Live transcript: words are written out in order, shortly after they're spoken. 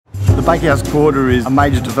Bakehouse Quarter is a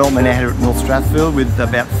major development out here at North Strathfield with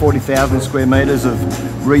about 40,000 square metres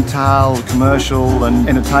of retail, commercial and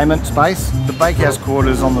entertainment space. The Bakehouse Quarter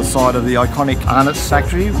is on the site of the iconic Arnott's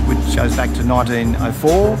factory, which goes back to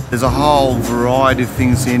 1904. There's a whole variety of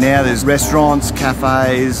things here now. There's restaurants,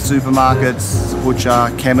 cafes, supermarkets,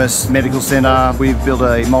 butcher, chemist, medical centre. We've built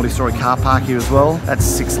a multi-storey car park here as well. That's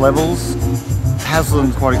 6 levels.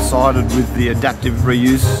 Haslin's quite excited with the adaptive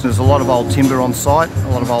reuse. There's a lot of old timber on site, a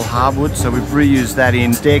lot of old hardwood, so we've reused that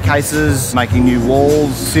in staircases, making new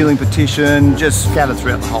walls, ceiling partition, just scattered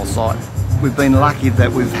throughout the whole site. We've been lucky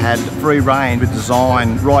that we've had free rein with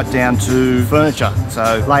design right down to furniture.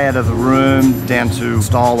 So layout of the room down to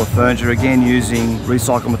style of furniture, again using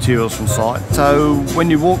recycled materials from site. So when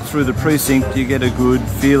you walk through the precinct, you get a good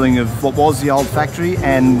feeling of what was the old factory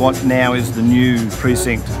and what now is the new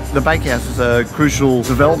precinct. The Bakehouse is a crucial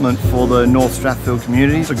development for the North Strathfield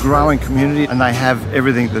community. It's a growing community and they have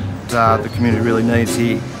everything that the community really needs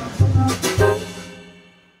here.